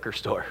much at the liquor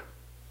store.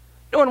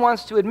 No one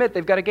wants to admit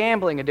they've got a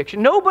gambling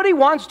addiction. Nobody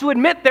wants to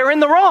admit they're in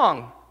the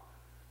wrong.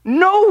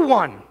 No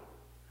one.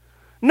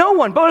 No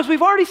one. But as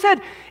we've already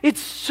said, it's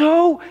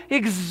so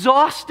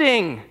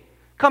exhausting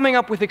coming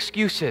up with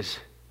excuses.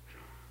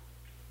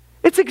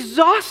 It's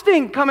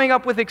exhausting coming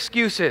up with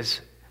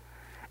excuses.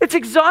 It's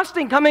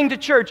exhausting coming to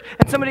church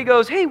and somebody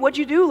goes, hey, what'd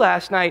you do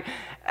last night?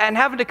 And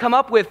having to come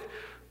up with,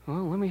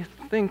 well, let me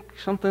think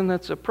something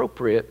that's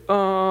appropriate.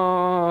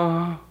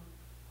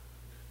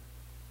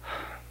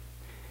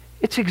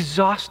 It's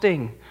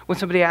exhausting when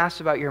somebody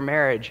asks about your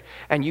marriage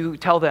and you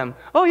tell them,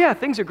 oh yeah,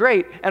 things are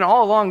great. And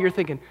all along you're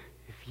thinking,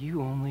 if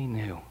you only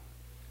knew.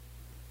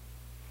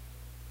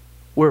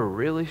 We're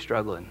really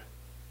struggling.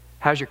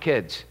 How's your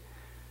kids?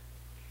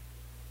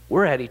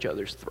 We're at each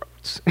other's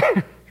throats.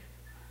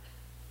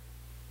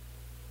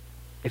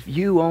 If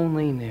you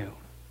only knew.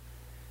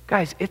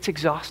 Guys, it's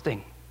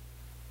exhausting.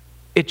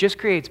 It just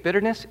creates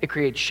bitterness, it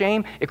creates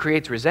shame, it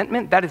creates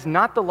resentment. That is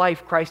not the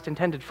life Christ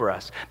intended for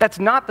us. That's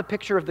not the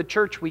picture of the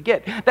church we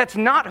get. That's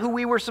not who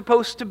we were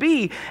supposed to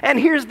be. And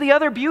here's the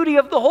other beauty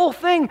of the whole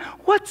thing.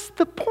 What's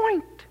the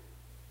point?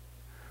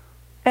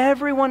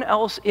 Everyone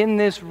else in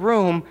this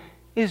room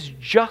is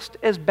just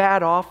as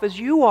bad off as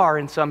you are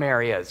in some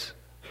areas.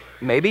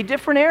 Maybe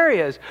different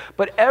areas,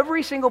 but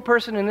every single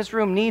person in this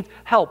room needs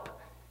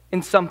help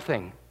in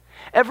something.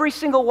 Every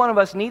single one of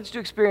us needs to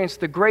experience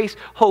the grace,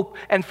 hope,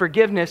 and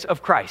forgiveness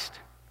of Christ.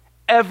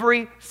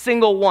 Every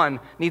single one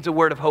needs a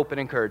word of hope and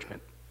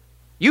encouragement.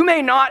 You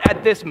may not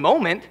at this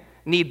moment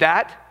need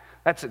that.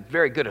 That's a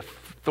very good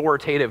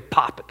authoritative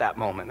pop at that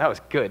moment. That was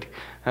good.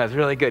 That was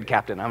really good,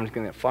 Captain. I'm just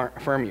going to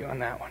affirm you on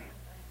that one.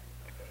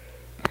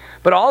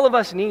 But all of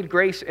us need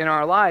grace in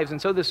our lives. And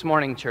so this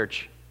morning,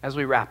 church, as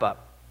we wrap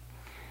up,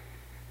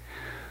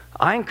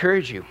 I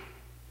encourage you,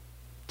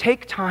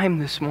 take time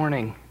this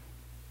morning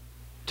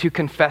to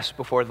confess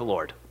before the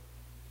Lord.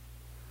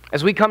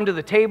 As we come to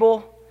the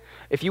table,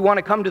 if you want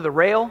to come to the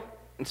rail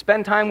and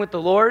spend time with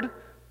the Lord,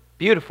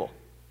 beautiful.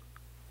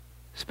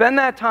 Spend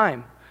that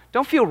time.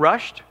 Don't feel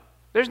rushed.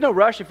 There's no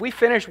rush. If we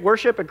finish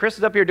worship and Chris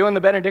is up here doing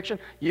the benediction,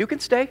 you can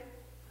stay.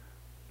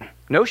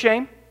 No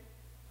shame.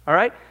 All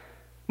right?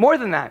 More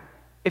than that,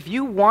 if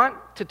you want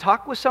to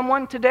talk with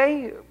someone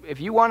today,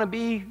 if you want to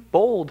be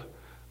bold,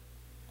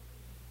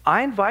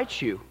 I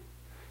invite you.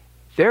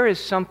 There is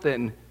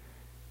something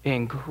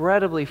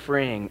incredibly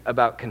freeing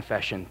about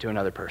confession to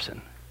another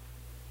person.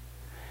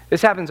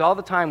 This happens all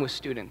the time with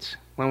students.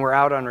 When we're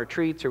out on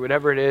retreats or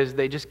whatever it is,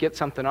 they just get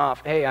something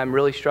off. Hey, I'm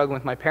really struggling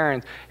with my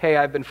parents. Hey,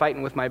 I've been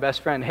fighting with my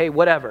best friend. Hey,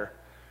 whatever.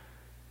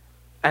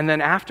 And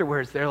then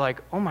afterwards, they're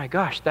like, oh my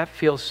gosh, that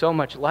feels so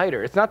much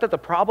lighter. It's not that the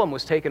problem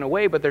was taken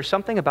away, but there's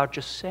something about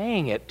just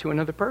saying it to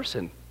another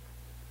person.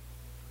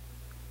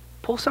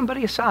 Pull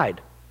somebody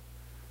aside.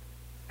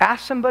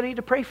 Ask somebody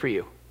to pray for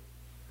you.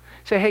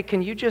 Say, hey,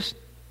 can you just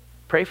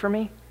pray for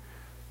me?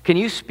 Can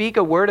you speak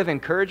a word of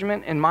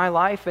encouragement in my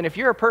life? And if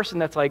you're a person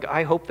that's like,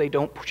 I hope they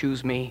don't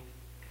choose me.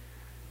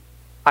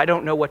 I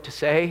don't know what to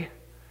say.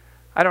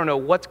 I don't know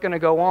what's going to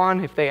go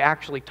on if they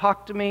actually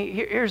talk to me.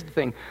 Here's the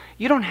thing.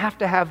 You don't have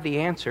to have the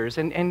answers.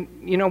 And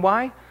you know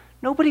why?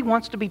 Nobody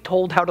wants to be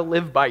told how to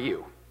live by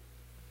you.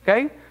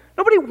 Okay?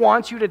 Nobody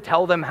wants you to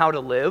tell them how to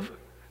live.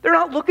 They're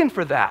not looking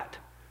for that.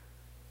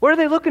 What are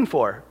they looking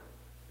for?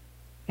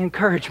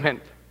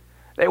 Encouragement.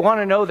 They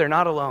want to know they're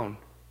not alone.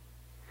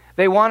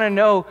 They want to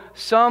know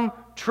some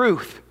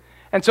truth.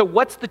 And so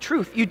what's the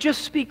truth? You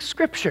just speak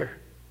Scripture.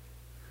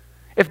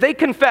 If they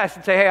confess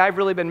and say, hey, I've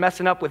really been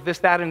messing up with this,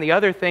 that, and the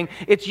other thing,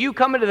 it's you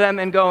coming to them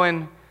and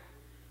going,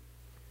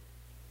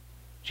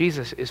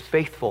 Jesus is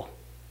faithful.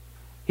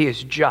 He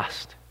is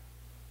just.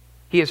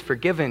 He has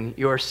forgiven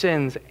your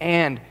sins,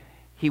 and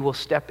He will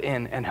step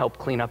in and help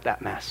clean up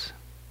that mess.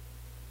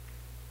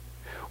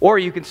 Or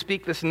you can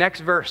speak this next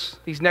verse,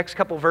 these next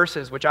couple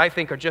verses, which I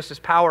think are just as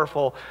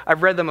powerful.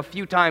 I've read them a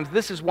few times.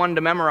 This is one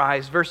to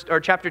memorize,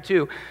 chapter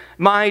 2.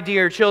 My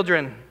dear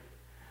children,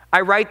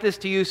 I write this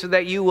to you so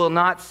that you will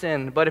not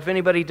sin. But if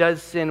anybody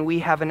does sin, we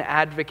have an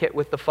advocate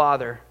with the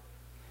Father,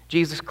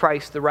 Jesus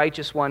Christ, the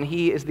righteous one,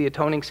 he is the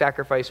atoning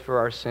sacrifice for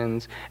our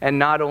sins, and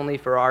not only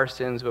for our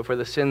sins, but for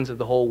the sins of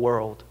the whole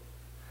world.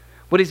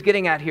 What he's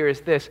getting at here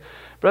is this,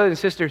 brothers and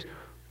sisters,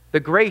 the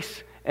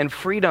grace and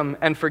freedom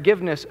and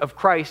forgiveness of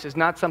Christ is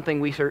not something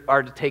we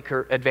are to take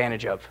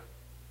advantage of.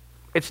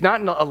 It's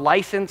not a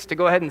license to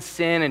go ahead and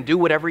sin and do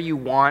whatever you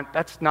want.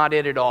 That's not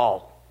it at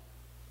all.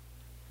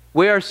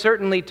 We are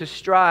certainly to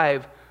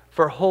strive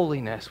for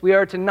holiness. We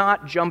are to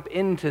not jump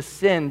into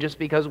sin just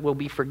because we'll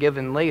be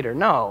forgiven later.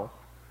 No.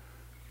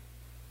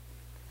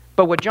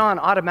 But what John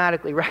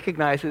automatically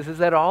recognizes is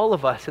that all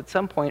of us at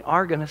some point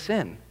are going to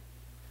sin.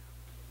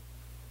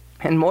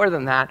 And more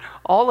than that,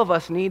 all of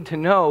us need to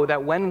know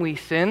that when we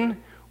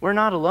sin, we're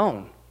not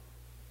alone.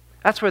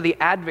 That's where the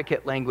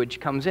advocate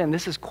language comes in.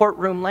 This is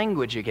courtroom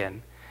language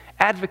again.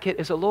 Advocate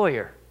is a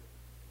lawyer.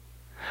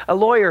 A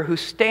lawyer who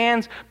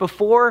stands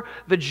before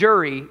the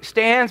jury,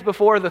 stands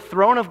before the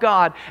throne of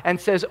God and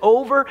says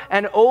over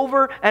and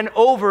over and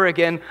over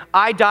again,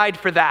 I died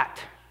for that.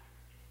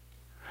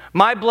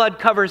 My blood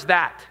covers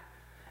that.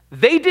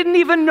 They didn't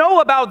even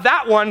know about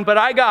that one, but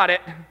I got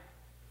it.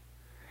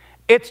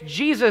 It's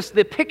Jesus.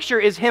 The picture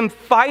is him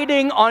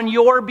fighting on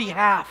your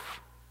behalf.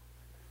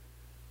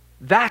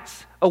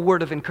 That's a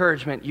word of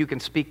encouragement you can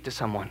speak to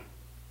someone.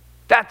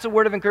 That's a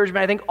word of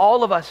encouragement I think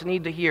all of us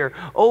need to hear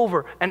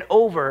over and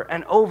over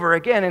and over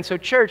again. And so,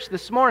 church,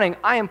 this morning,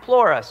 I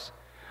implore us,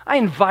 I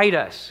invite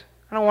us.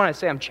 I don't want to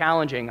say I'm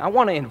challenging. I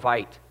want to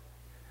invite.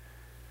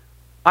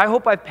 I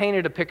hope I've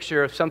painted a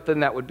picture of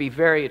something that would be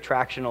very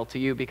attractional to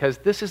you, because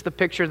this is the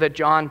picture that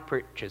John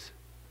preaches.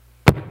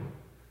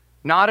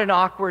 Not an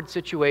awkward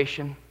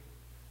situation,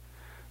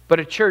 but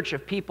a church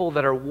of people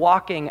that are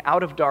walking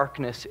out of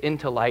darkness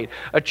into light.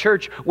 A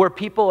church where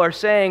people are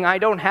saying, I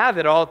don't have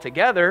it all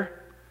together,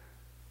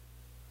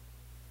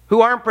 who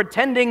aren't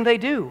pretending they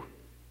do.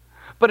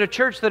 But a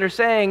church that are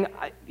saying,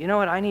 you know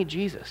what, I need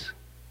Jesus.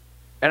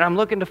 And I'm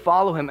looking to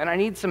follow him, and I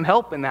need some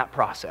help in that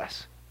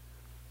process.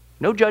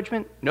 No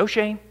judgment, no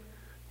shame,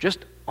 just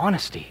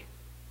honesty.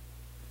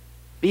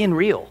 Being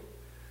real.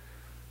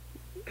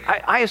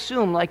 I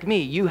assume, like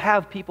me, you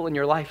have people in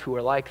your life who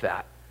are like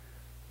that.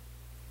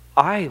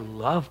 I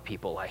love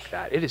people like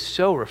that. It is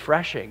so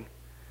refreshing.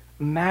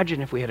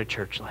 Imagine if we had a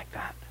church like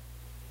that.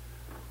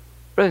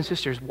 Brothers and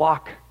sisters,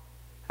 walk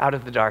out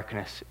of the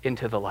darkness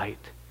into the light.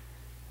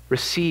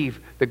 Receive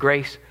the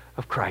grace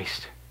of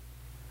Christ.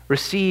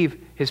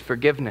 Receive his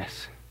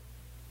forgiveness.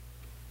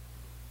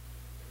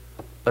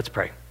 Let's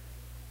pray.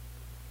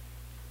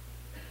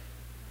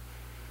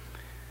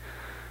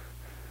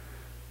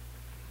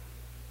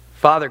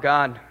 Father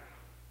God,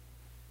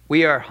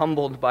 we are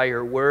humbled by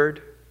your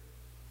word,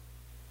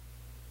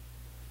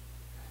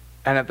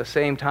 and at the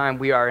same time,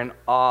 we are in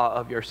awe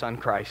of your Son,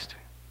 Christ.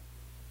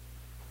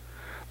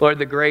 Lord,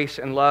 the grace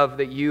and love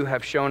that you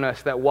have shown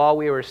us, that while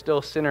we were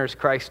still sinners,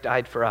 Christ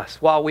died for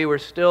us. While we were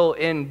still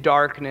in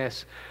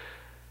darkness,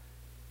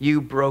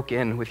 you broke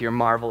in with your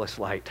marvelous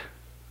light.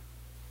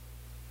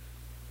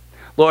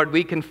 Lord,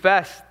 we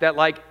confess that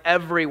like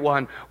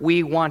everyone,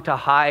 we want to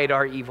hide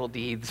our evil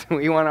deeds.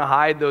 We want to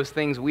hide those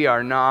things we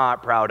are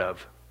not proud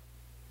of.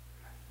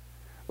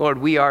 Lord,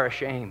 we are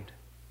ashamed.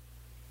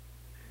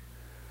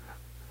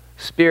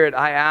 Spirit,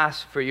 I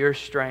ask for your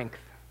strength.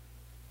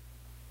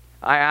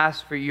 I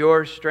ask for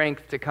your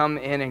strength to come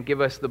in and give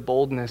us the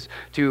boldness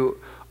to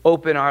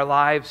open our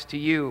lives to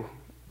you,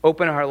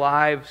 open our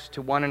lives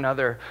to one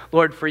another.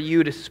 Lord, for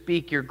you to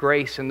speak your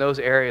grace in those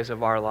areas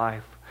of our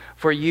life.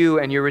 For you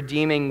and your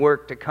redeeming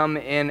work to come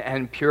in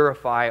and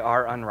purify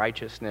our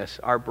unrighteousness,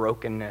 our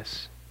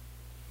brokenness.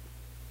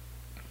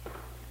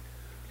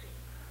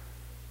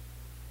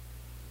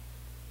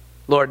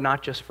 Lord,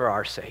 not just for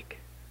our sake,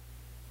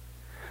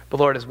 but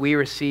Lord, as we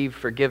receive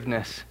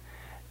forgiveness,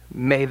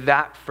 may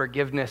that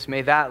forgiveness,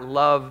 may that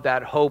love,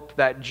 that hope,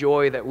 that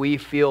joy that we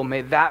feel,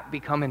 may that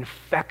become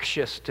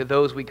infectious to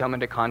those we come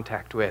into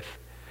contact with.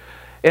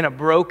 In a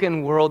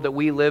broken world that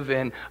we live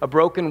in, a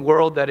broken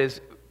world that is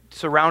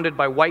surrounded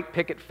by white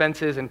picket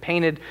fences and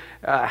painted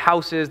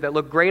houses that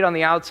look great on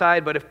the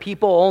outside, but if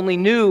people only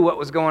knew what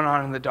was going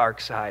on the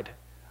dark side,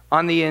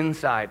 on the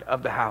inside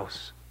of the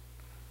house.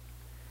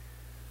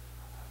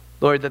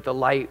 Lord, that the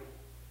light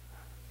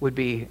would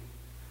be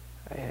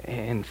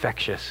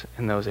infectious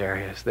in those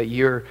areas, that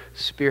your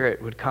Spirit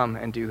would come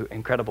and do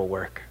incredible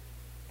work.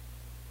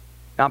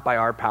 Not by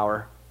our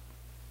power,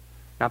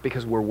 not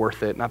because we're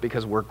worth it, not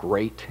because we're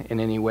great in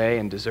any way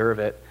and deserve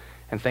it,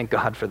 and thank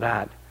God for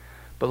that.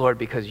 But Lord,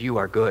 because you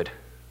are good,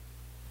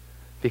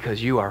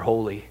 because you are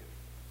holy,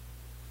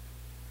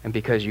 and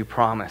because you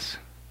promise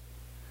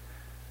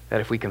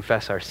that if we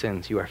confess our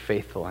sins, you are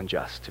faithful and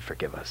just to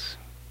forgive us.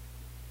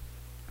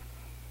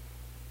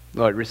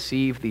 Lord,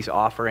 receive these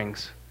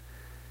offerings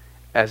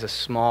as a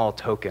small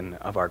token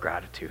of our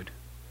gratitude.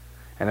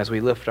 And as we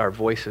lift our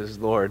voices,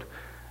 Lord,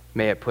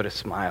 may it put a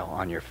smile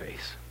on your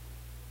face.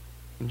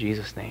 In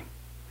Jesus' name,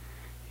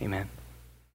 amen.